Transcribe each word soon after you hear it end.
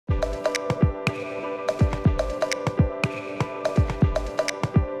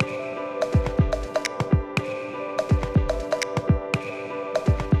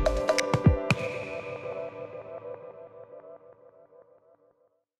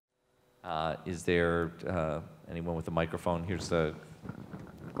Is there anyone with a microphone? Here's the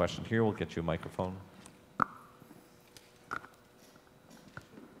question here. We'll get you a microphone.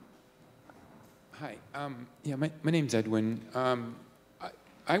 Hi. Yeah, my name's Edwin.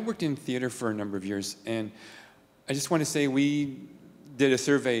 I worked in theater for a number of years, and I just want to say we did a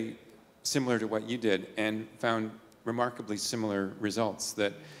survey similar to what you did and found remarkably similar results.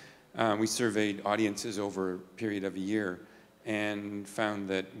 That we surveyed audiences over a period of a year and found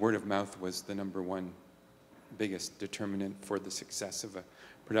that word of mouth was the #1 biggest determinant for the success of a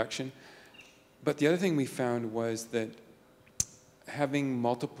production. But the other thing we found was that having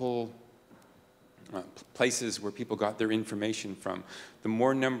multiple places where people got their information from,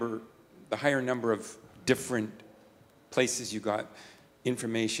 the higher number of different places you got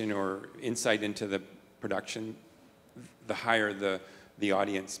information or insight into the production, the higher the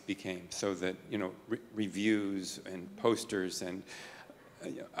audience became. So that, you know, reviews and posters and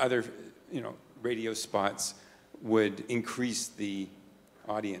other, you know, radio spots would increase the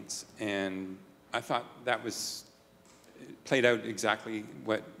audience. And I thought that played out exactly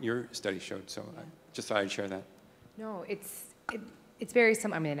what your study showed. So I just thought I'd share that. No, it's very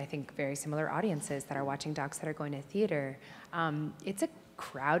similar. I mean, I think very similar audiences that are watching docs that are going to theater. It's a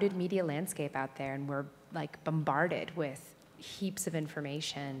crowded media landscape out there, and we're like bombarded with heaps of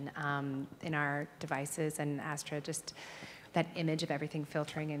information in our devices. And Astra, just that image of everything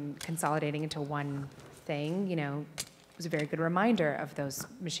filtering and consolidating into one thing, you know, was a very good reminder of those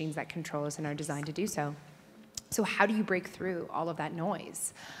machines that control us and are designed to do so. So how do you break through all of that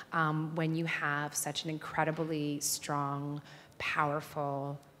noise when you have such an incredibly strong,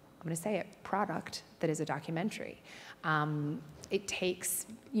 powerful, I'm going to say it, product that is a documentary? It takes,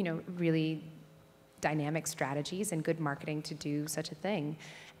 you know, really dynamic strategies and good marketing to do such a thing.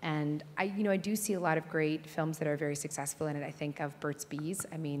 And I do see a lot of great films that are very successful in it. I think of Burt's Bees,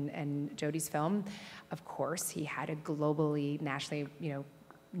 and Jodie's film. Of course, he had a globally, nationally,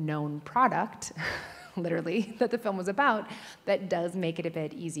 known product, literally, that the film was about, that does make it a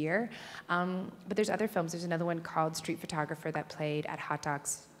bit easier. But there's other films. There's another one called Street Photographer that played at Hot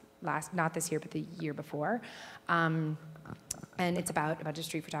Docs not this year, but the year before. And it's about a bunch of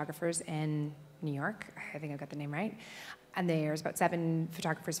street photographers in New York. I think I've got the name right. And there's about 7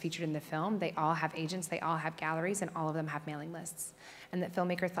 photographers featured in the film. They all have agents, they all have galleries, and all of them have mailing lists. And the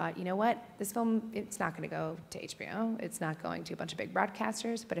filmmaker thought, you know what, this film, it's not gonna go to HBO, it's not going to a bunch of big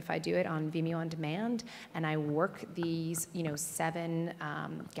broadcasters, but if I do it on Vimeo On Demand, and I work these 7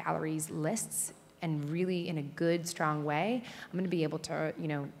 galleries lists, and really in a good, strong way, I'm gonna be able to,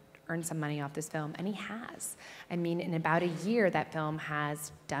 earn some money off this film, and he has. I mean, in about a year, that film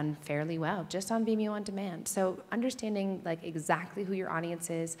has done fairly well, just on Vimeo On Demand. So understanding exactly who your audience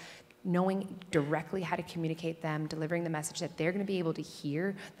is, knowing directly how to communicate them, delivering the message that they're gonna be able to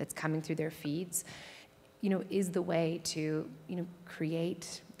hear that's coming through their feeds, is the way to,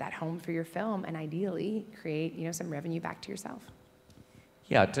 create that home for your film, and ideally create, some revenue back to yourself.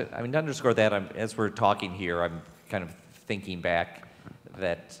 Yeah, to underscore that, as we're talking here, I'm kind of thinking back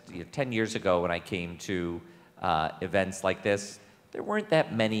that 10 years ago when I came to events like this, there weren't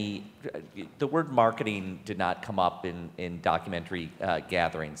that many, the word marketing did not come up in documentary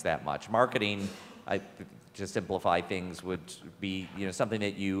gatherings that much. Marketing, to simplify things, would be something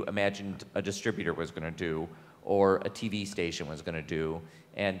that you imagined a distributor was going to do or a TV station was going to do.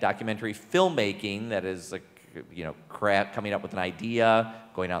 And documentary filmmaking, that is coming up with an idea,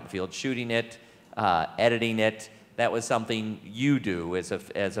 going out in the field shooting it, editing it, that was something you do as a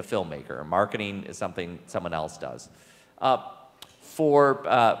filmmaker. Marketing is something someone else does.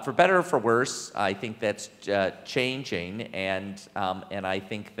 For better or for worse, I think that's changing, and I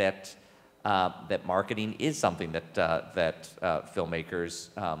think that that marketing is something that filmmakers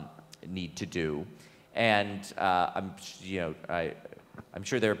need to do. And I'm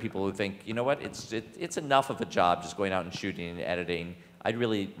sure there are people who think, you know what, it's enough of a job just going out and shooting and editing. I'd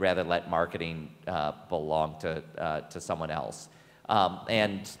really rather let marketing belong to someone else.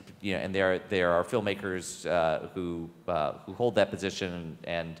 And there are filmmakers who hold that position,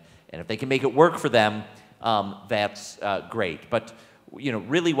 and if they can make it work for them, that's great. But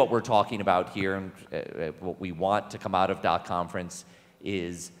really what we're talking about here, and what we want to come out of Doc Conference,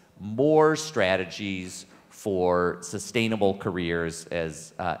 is more strategies for sustainable careers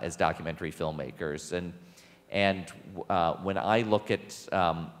as documentary filmmakers. And when I look at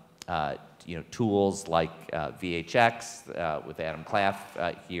tools like VHX with Adam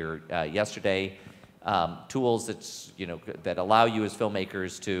Claff here yesterday, tools that allow you as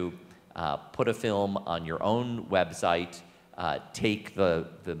filmmakers to put a film on your own website, take the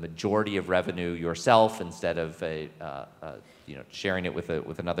majority of revenue yourself instead of sharing it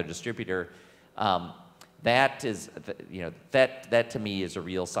with another distributor. That is, that to me is a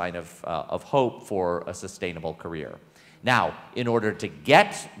real sign of hope for a sustainable career. Now, in order to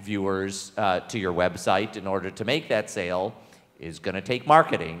get viewers to your website, in order to make that sale, is going to take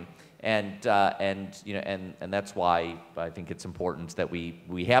marketing, and that's why I think it's important that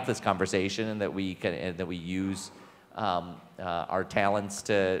we have this conversation and that we use our talents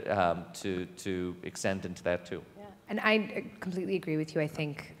to extend into that too. Yeah. And I completely agree with you. I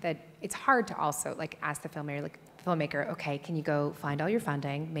think that it's hard to also ask the filmmaker, okay, can you go find all your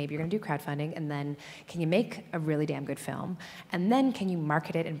funding? Maybe you're going to do crowdfunding, and then can you make a really damn good film? And then can you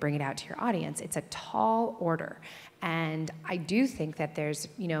market it and bring it out to your audience? It's a tall order. And I do think that there's,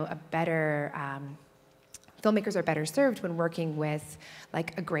 a better, filmmakers are better served when working with a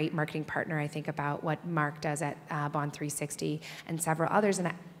great marketing partner. I think about what Mark does at Bond 360 and several others.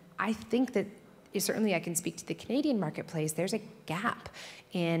 And I think that certainly I can speak to the Canadian marketplace. There's a gap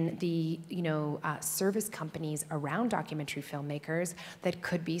in the service companies around documentary filmmakers that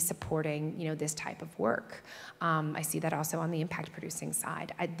could be supporting this type of work. I see that also on the impact producing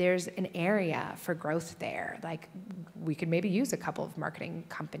side. There's an area for growth there. We could maybe use a couple of marketing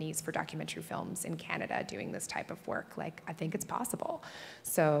companies for documentary films in Canada doing this type of work. I think it's possible.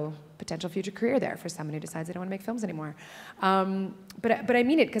 So potential future career there for someone who decides they don't want to make films anymore. But I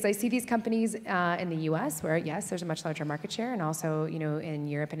mean it, because I see these companies in the US where, yes, there's a much larger market share, and also, in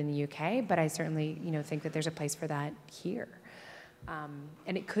Europe and in the UK, but I certainly, think that there's a place for that here.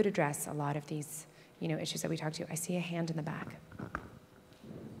 And it could address a lot of these, issues that we talked to. I see a hand in the back.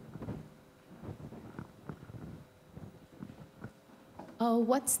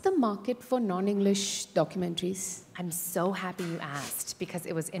 What's the market for non-English documentaries? I'm so happy you asked, because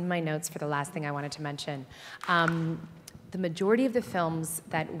it was in my notes for the last thing I wanted to mention. The majority of the films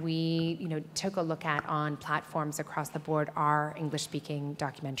that we took a look at on platforms across the board are English-speaking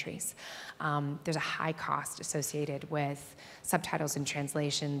documentaries. There's a high cost associated with subtitles and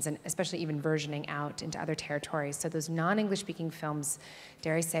translations, and especially even versioning out into other territories. So those non-English-speaking films,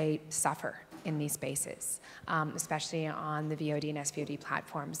 dare I say, suffer in these spaces, especially on the VOD and SVOD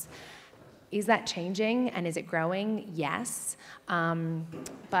platforms. Is that changing, and is it growing? Yes,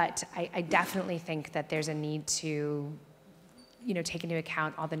 but I definitely think that there's a need to take into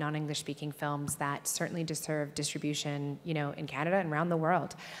account all the non-English speaking films that certainly deserve distribution, in Canada and around the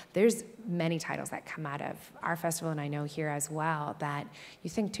world. There's many titles that come out of our festival, and I know here as well, that you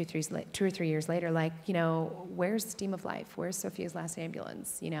think 2 or 3 years later, where's Steam of Life? Where's Sophia's Last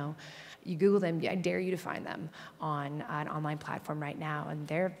Ambulance? You Google them, I dare you to find them on an online platform right now, and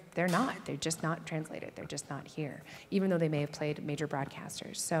they're just not translated. They're just not here, even though they may have played major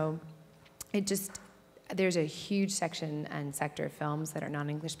broadcasters. So there's a huge section and sector of films that are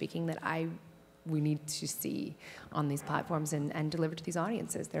non-English speaking that we need to see on these platforms and deliver to these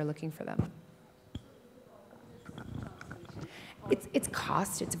audiences. They're looking for them. It's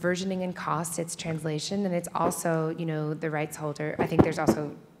cost, it's versioning and cost, it's translation, and it's also, the rights holder. I think there's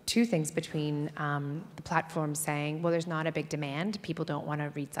also two things between the platform saying, well, there's not a big demand, people don't want to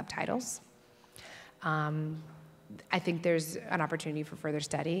read subtitles. I think there's an opportunity for further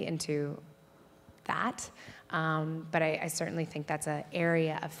study into that, but I certainly think that's an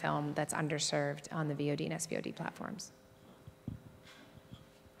area of film that's underserved on the VOD and SVOD platforms.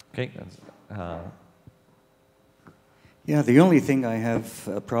 Okay. Yeah, the only thing I have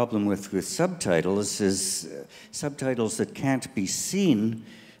a problem with subtitles is subtitles that can't be seen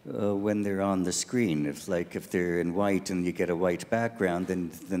when they're on the screen. If they're in white and you get a white background,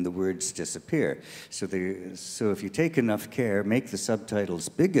 then the words disappear. So if you take enough care, make the subtitles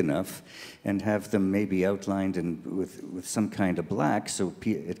big enough, and have them maybe outlined with some kind of black so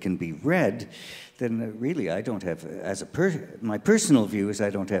it can be read, then really I don't have, my personal view is I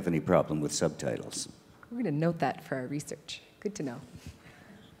don't have any problem with subtitles. We're going to note that for our research. Good to know.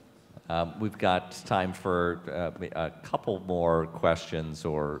 We've got time for a couple more questions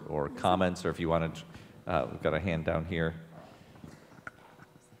or comments, or if you wanted, we've got a hand down here.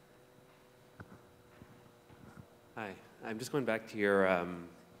 Hi, I'm just going back to your,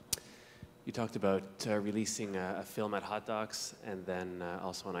 you talked about releasing a film at Hot Docs and then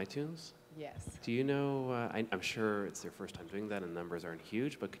also on iTunes. Yes. Do you know, I'm sure it's their first time doing that and the numbers aren't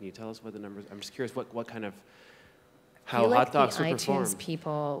huge, but can you tell us what the numbers, I'm just curious what kind of, how Hot Docs would perform? iTunes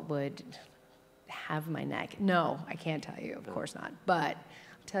people would have my neck. No, I can't tell you, of course not, but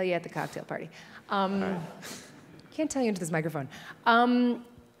I'll tell you at the cocktail party. Right. Can't tell you into this microphone.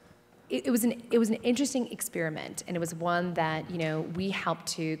 It was an interesting experiment, and it was one that we helped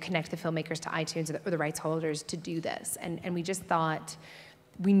to connect the filmmakers to iTunes or the rights holders to do this, and we just thought,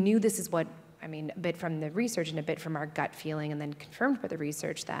 we knew this is what I mean, a bit from the research and a bit from our gut feeling, and then confirmed by the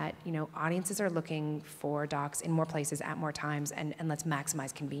research that, you know, audiences are looking for docs in more places at more times, and let's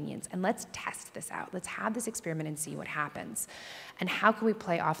maximize convenience. And let's test this out. Let's have this experiment and see what happens. And how can we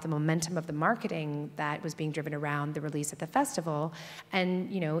play off the momentum of the marketing that was being driven around the release at the festival?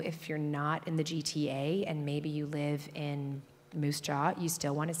 And, you know, if you're not in the GTA and maybe you live in Moose Jaw, you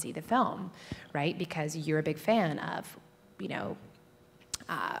still want to see the film, right? Because you're a big fan of, you know,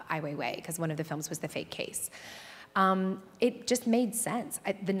 Ai Weiwei, because one of the films was The Fake Case. It just made sense.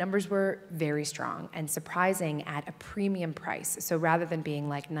 The numbers were very strong and surprising at a premium price. So rather than being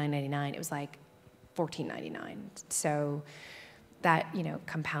like $9.99, it was like $14.99. So that, you know,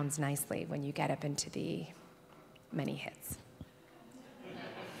 compounds nicely when you get up into the many hits.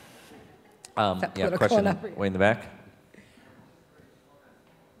 Yeah, question way in the back.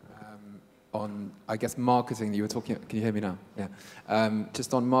 On, I guess, marketing, you were talking, can you hear me now? Yeah.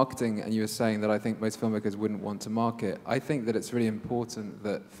 Just on marketing, and you were saying that I think most filmmakers wouldn't want to market. I think that it's really important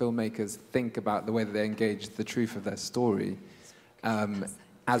that filmmakers think about the way that they engage the truth of their story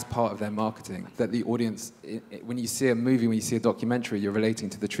as part of their marketing. That the audience, when you see a movie, when you see a documentary, you're relating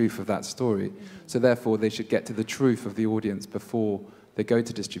to the truth of that story. Mm-hmm. So therefore, they should get to the truth of the audience before they go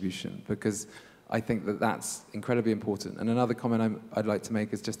to distribution, because I think that that's incredibly important. And another comment I'd like to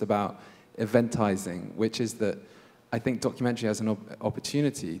make is just about eventizing, which is that I think documentary has an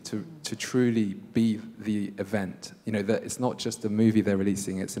opportunity to truly be the event. You know, that it's not just a movie they're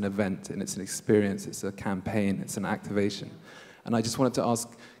releasing, it's an event, and it's an experience, it's a campaign, it's an activation. And I just wanted to ask,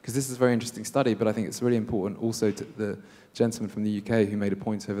 because this is a very interesting study, but I think it's really important also to the gentleman from the UK who made a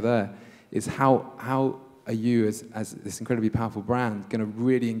point over there, is how are you, as this incredibly powerful brand, going to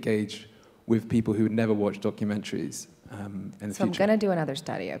really engage with people who would never watch documentaries in the future? So I'm going to do another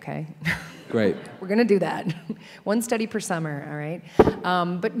study, okay? Great. We're going to do that. One study per summer, all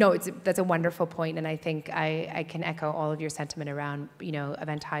right? But no, that's a wonderful point, and I think I can echo all of your sentiment around, you know,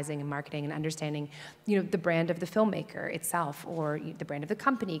 eventizing and marketing and understanding, you know, the brand of the filmmaker itself or the brand of the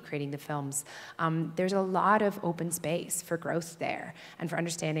company creating the films. There's a lot of open space for growth there and for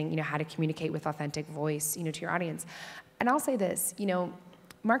understanding, you know, how to communicate with authentic voice, you know, to your audience. And I'll say this, you know,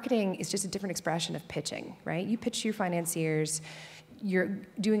 marketing is just a different expression of pitching, right? You pitch to your financiers, you're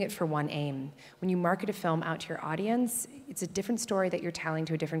doing it for one aim. When you market a film out to your audience, it's a different story that you're telling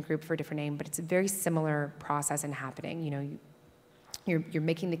to a different group for a different aim, but it's a very similar process and happening. You know, you're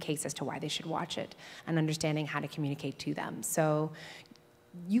making the case as to why they should watch it and understanding how to communicate to them. So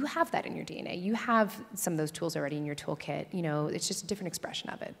you have that in your DNA. You have some of those tools already in your toolkit. You know, it's just a different expression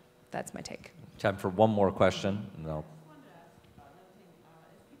of it. That's my take. Time for one more question. No.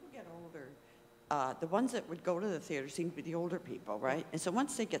 The ones that would go to the theater seem to be the older people, right? And so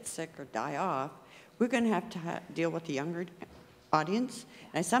once they get sick or die off, we're going to have to deal with the younger audience.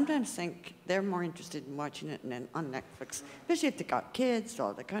 And I sometimes think they're more interested in watching it on Netflix, especially if they got kids,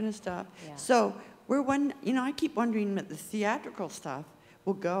 all that kind of stuff. Yeah. So you know, I keep wondering that the theatrical stuff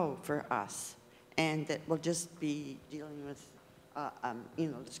will go for us, and that we'll just be dealing with, you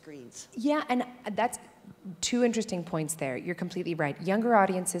know, the screens. Yeah, and that's two interesting points there. You're completely right. Younger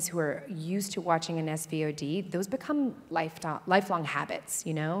audiences who are used to watching an SVOD, those become lifelong habits,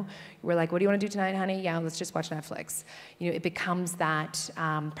 you know? We're like, what do you want to do tonight, honey? Yeah, let's just watch Netflix. You know, it becomes that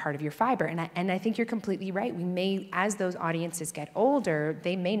part of your fiber. And I think you're completely right. We may, as those audiences get older,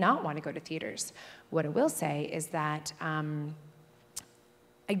 they may not want to go to theaters. What I will say is that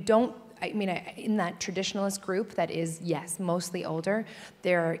in that traditionalist group that is, yes, mostly older,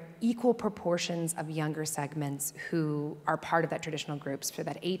 there are equal proportions of younger segments who are part of that traditional groups for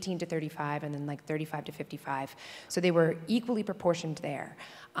that 18 to 35 and then like 35 to 55. So they were equally proportioned there.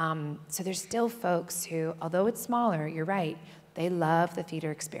 So there's still folks who, although it's smaller, you're right, they love the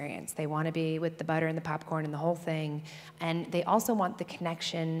theater experience. They want to be with the butter and the popcorn and the whole thing. And they also want the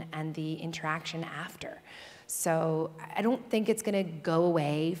connection and the interaction after. So I don't think it's going to go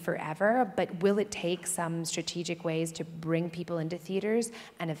away forever, but will it take some strategic ways to bring people into theaters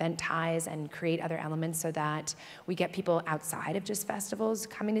and eventize and create other elements so that we get people outside of just festivals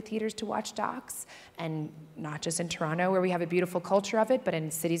coming to theaters to watch docs, and not just in Toronto where we have a beautiful culture of it, but in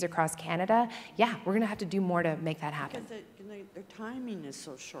cities across Canada? Yeah, we're going to have to do more to make that happen. Because their timing is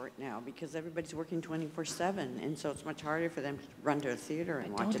so short now because everybody's working 24/7, and so it's much harder for them to run to a theater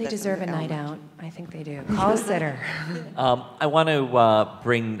and watch it. Don't they deserve a night out? I think they do. Call a sitter. I want to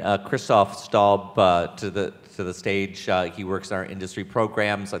bring Christoph Staub to the stage. He works in our industry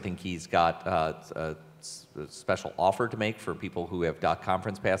programs. I think he's got a special offer to make for people who have doc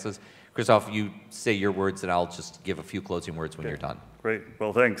conference passes. Christoph, you say your words, and I'll just give a few closing words when you're done. Great.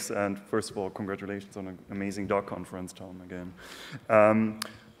 Well, thanks. And first of all, congratulations on an amazing doc conference, Tom, again.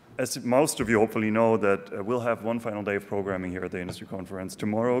 As most of you hopefully know, that we'll have one final day of programming here at the industry conference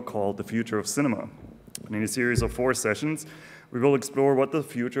tomorrow called The Future of Cinema. And in a series of 4 sessions, we will explore what the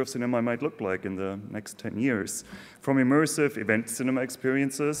future of cinema might look like in the next 10 years. From immersive event cinema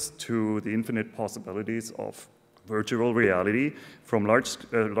experiences to the infinite possibilities of virtual reality, from large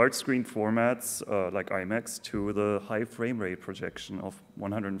screen formats like IMAX to the high frame rate projection of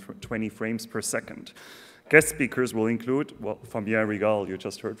 120 frames per second. Guest speakers will include, well, Fabien Rigal, you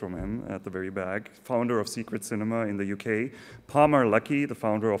just heard from him at the very back, founder of Secret Cinema in the UK, Palmer Luckey, the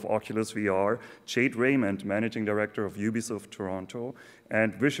founder of Oculus VR, Jade Raymond, managing director of Ubisoft Toronto,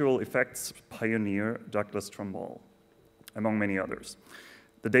 and visual effects pioneer Douglas Trumbull, among many others.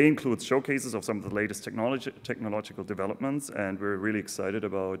 The day includes showcases of some of the latest technological developments, and we're really excited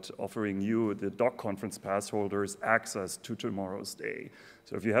about offering you, the Doc Conference Pass holders, access to tomorrow's day.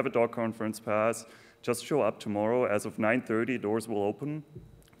 So if you have a Doc Conference Pass, just show up tomorrow. As of 9:30, doors will open.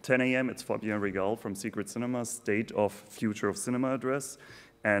 10 a.m., it's Fabien Rigal from Secret Cinema's State of Future of Cinema address,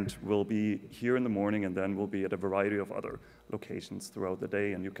 and we'll be here in the morning, and then we'll be at a variety of other locations throughout the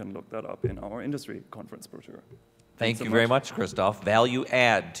day, and you can look that up in our industry conference brochure. Thank you very much, Christoph. Value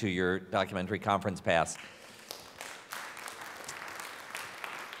add to your documentary conference pass.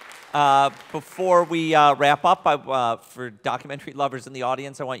 Before we wrap up, for documentary lovers in the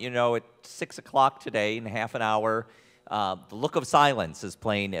audience, I want you to know at 6 o'clock today, in half an hour, The Look of Silence is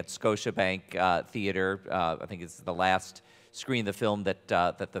playing at Scotiabank Theater. I think it's the last screen of the film that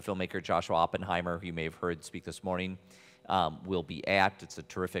the filmmaker Joshua Oppenheimer, who you may have heard speak this morning, will be at. It's a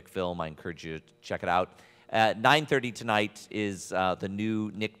terrific film. I encourage you to check it out. At 9:30 tonight is the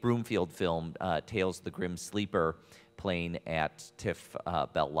new Nick Broomfield film, Tales of the Grim Sleeper, playing at TIFF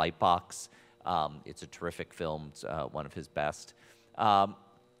Bell Lightbox. It's a terrific film. It's one of his best.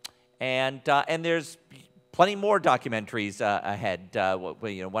 And there's plenty more documentaries ahead.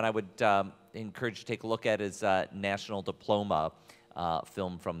 One I would encourage you to take a look at is National Diploma,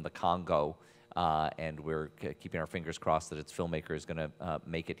 film from the Congo. And we're keeping our fingers crossed that its filmmaker is going to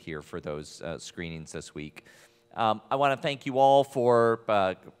make it here for those screenings this week. I want to thank you all for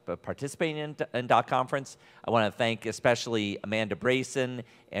participating in Doc Conference. I want to thank especially Amanda Brayson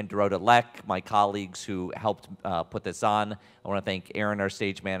and Dorota Leck, my colleagues who helped put this on. I want to thank Aaron, our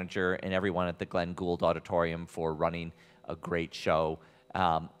stage manager, and everyone at the Glenn Gould Auditorium for running a great show.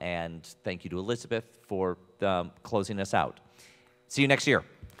 And thank you to Elizabeth for closing us out. See you next year.